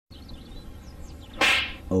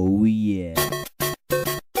Oh yeah.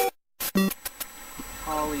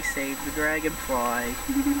 Holly saved the dragonfly.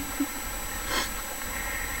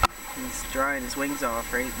 He's drying his wings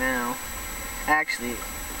off right now. Actually,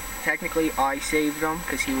 technically I saved him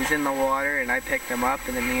because he was in the water and I picked him up,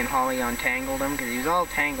 and then me and Holly untangled him because he was all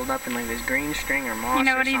tangled up in like this green string or moss. You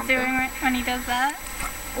know what or he's something. doing when he does that?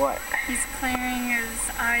 What? He's clearing his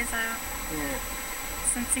eyes out. Yeah.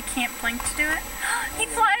 Since he can't blink to do it. He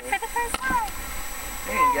flied for the first time.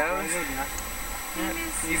 There he goes. Yeah.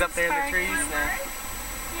 He's up there in the trees now.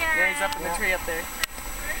 Yeah, he's up in the tree up there.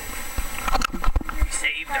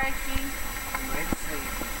 Saved him. Sparky.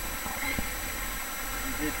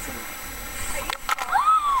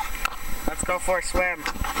 Let's go for a swim.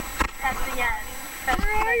 At the end.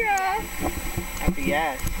 At the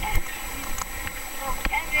end.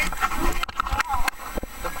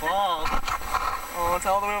 The ball. Oh, it's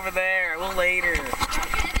all the way over there. A little later.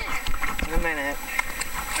 In a minute.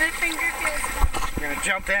 My finger feels. We're gonna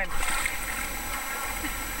jump in.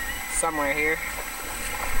 Somewhere here.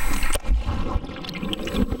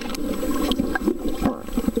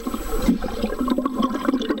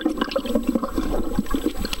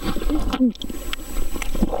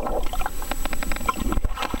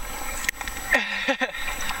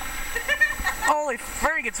 Holy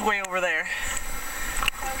frig, it's way over there.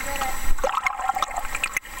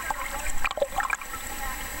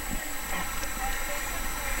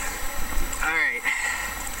 Alright.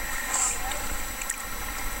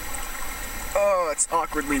 Oh, it's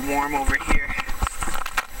awkwardly warm over here.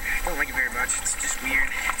 I don't like it very much. It's just weird.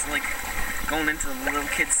 It's like going into the little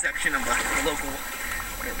kids section of the local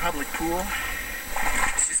public pool.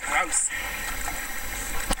 It's just gross.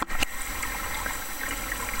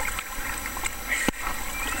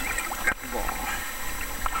 Got the ball.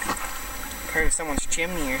 Part of someone's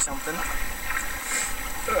chimney or something.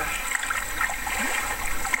 Ugh.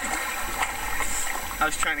 I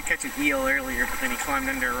was trying to catch an eel earlier, but then he climbed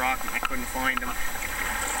under a rock and I couldn't find him.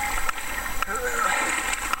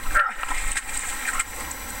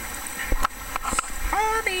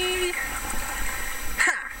 Honey!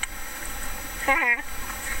 Ha! Ha!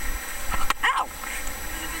 Ow!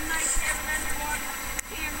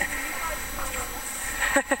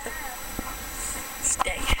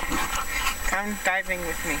 Stay. Come diving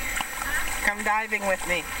with me. Come diving with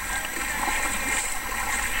me.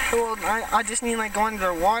 Well, I just mean like go under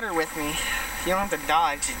the water with me. You don't have to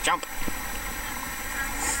dive, just jump.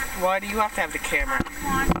 Why do you have to have the camera?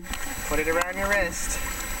 Put it around your wrist.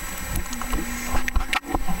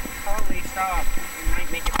 Holy stop. You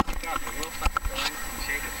might make it pick up, but we'll stop going and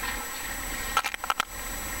shake it too much.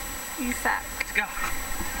 You suck. Let's go.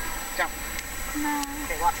 Jump. No.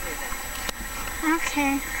 Okay, watch me then.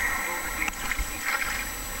 Okay.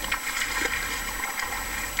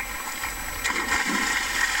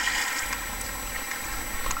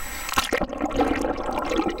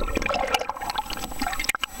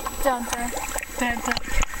 Dun dun dun dun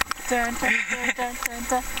dun dun dun dun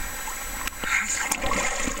dun.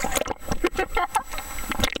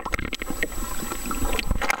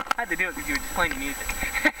 I had to do it because you were just playing music.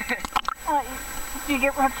 You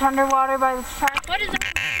get ripped underwater by the shark. What is it?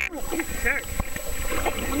 Shark.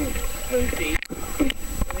 Lucy.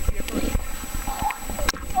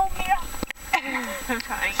 Oh yeah.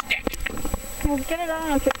 Tiny stick. Well, get it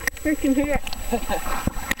on. It's freaking here.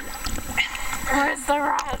 Where's the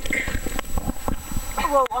rock?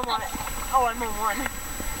 Whoa, I'm on it. Oh, I'm on one.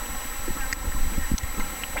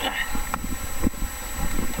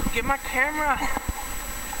 Get my camera.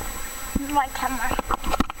 My camera.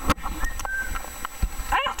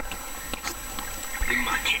 Ah! Get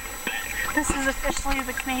my camera back. This is officially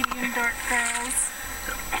the Canadian Dork Girls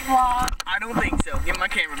vlog. I don't think so. Give my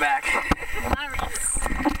camera back.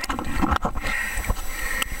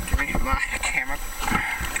 Give me my camera.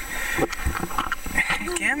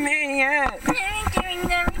 Give me it.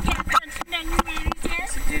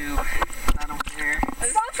 Yes, I do. I don't care.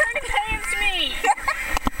 Stop trying to pants me.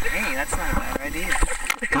 Hey, that's not a bad idea.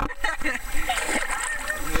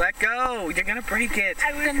 Let go. You're gonna break it.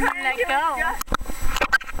 I was gonna let go.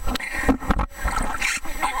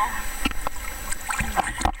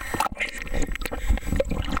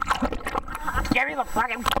 Give me the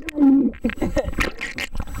fucking.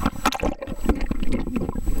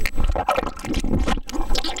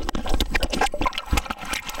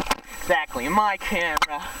 Exactly, my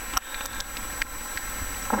camera.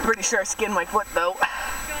 I'm pretty sure I skinned my foot though.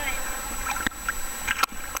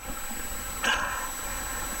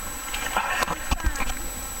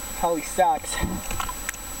 Holly sucks.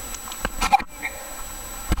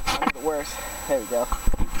 I'll make it worse. There we go.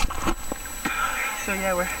 So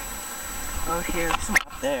yeah, we're out here, some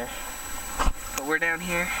up there. But we're down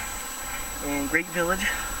here in Great Village,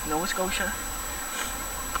 Nova Scotia.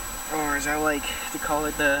 Or as I like to call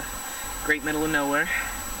it, the Great Middle of Nowhere.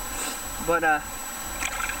 But, a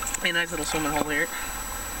nice little swimming hole here.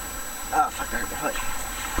 Oh, fuck, I hurt my foot.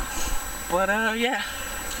 But, yeah.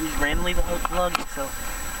 She's randomly vlogging, so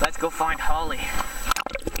let's go find Holly.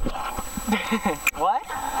 What?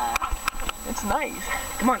 It's nice.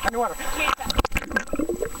 Come on, underwater.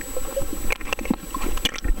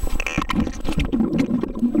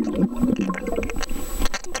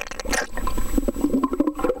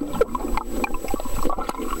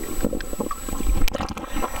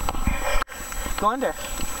 Go under.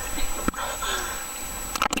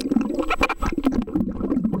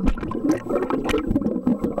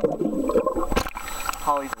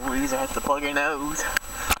 Holly's a loser, has to plug her nose.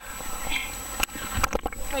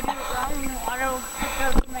 If I do it wrong, the water will pick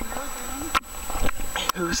out my nose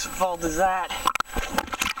ring. Whose fault is that?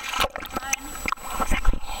 Mine.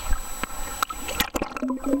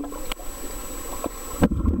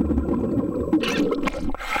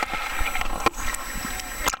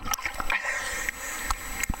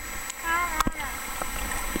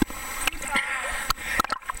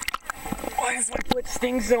 Why does my foot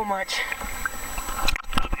sting so much?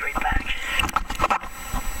 I'll be right back.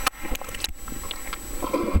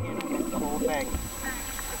 The whole thing.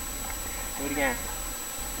 Do it again.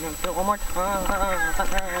 No, do it one more time.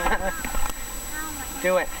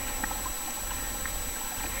 Do it.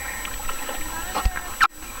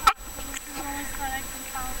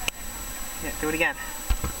 Yeah, do it again.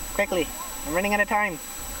 Quickly. I'm running out of time.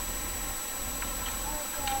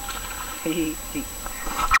 Hee hee.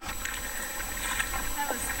 That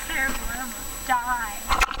was terrible. I almost died.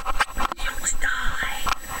 You almost died.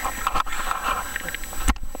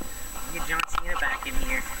 Get John Cena back in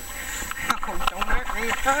here. Oh, don't hurt me.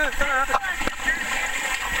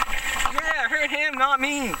 Yeah, hurt him, not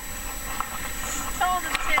me. Told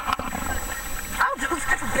him to. Oh, those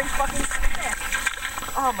are big fucking stick.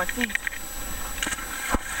 Oh, my feet.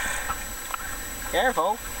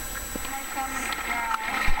 Careful. My thumb is dry.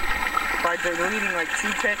 By deleting like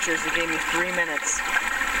 2 pictures, it gave me 3 minutes.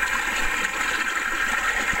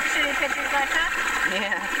 Shitty pictures like that?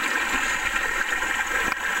 Yeah.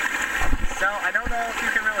 So, I don't know if you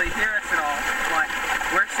can really hear us at all, but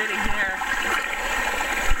we're sitting here.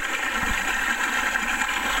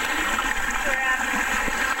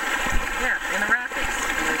 Yeah, in the rapids.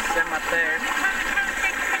 And there's some up there.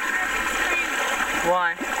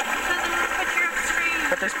 Why?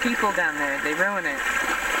 But there's people down there. They ruin it.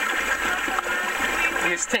 You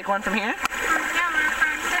just take one from here? Yeah, where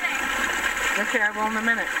I'm sitting. Okay, I will in a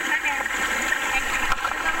minute. Okay. Thank you.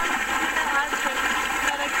 Because I want to see the last picture,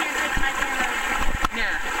 but I can't take my camera.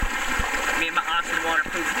 Yeah. Me and my awesome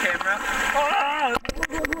waterproof camera. Oh!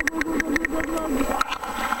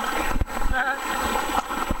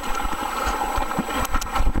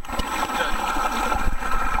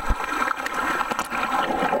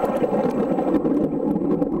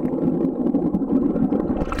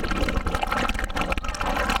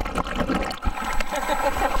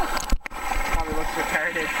 Probably looks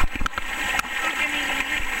retarded.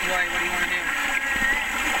 Why? What do you want to do?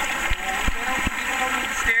 People don't need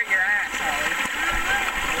to stare at your ass, Holly.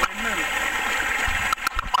 Move.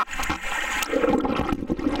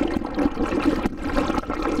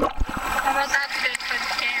 I bet that's good for the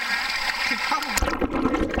camera.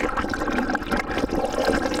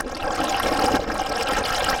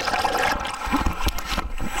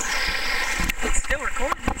 It's still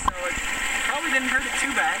recording, so it probably didn't hurt it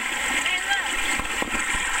too bad. Hey, look.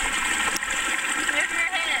 There's your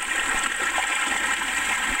head.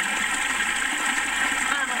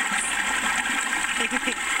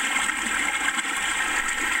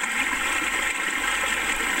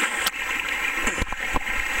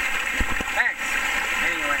 Thanks.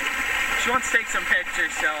 Anyway, she wants to take some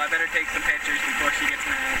pictures, so I better take some pictures before she gets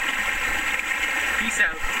mad. Peace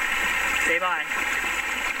out. Say bye.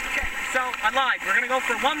 Okay, so I lied. We're gonna go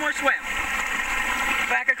for one more swim.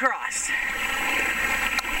 Back across.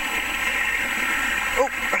 Oh,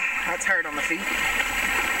 that's hard on the feet.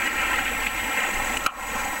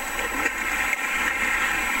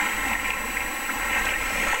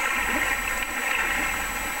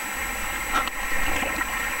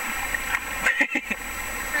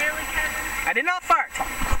 Really, Kevin? I did not fart.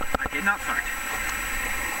 I did not fart.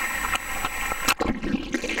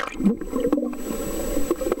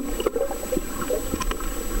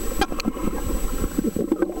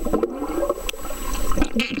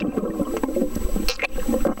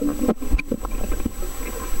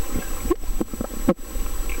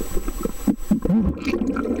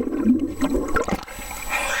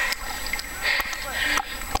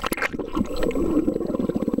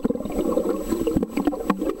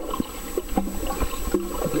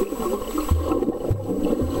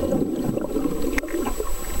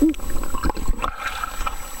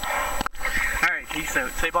 Peace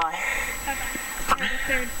out. Say bye. Bye-bye. For the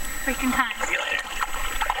third freaking time.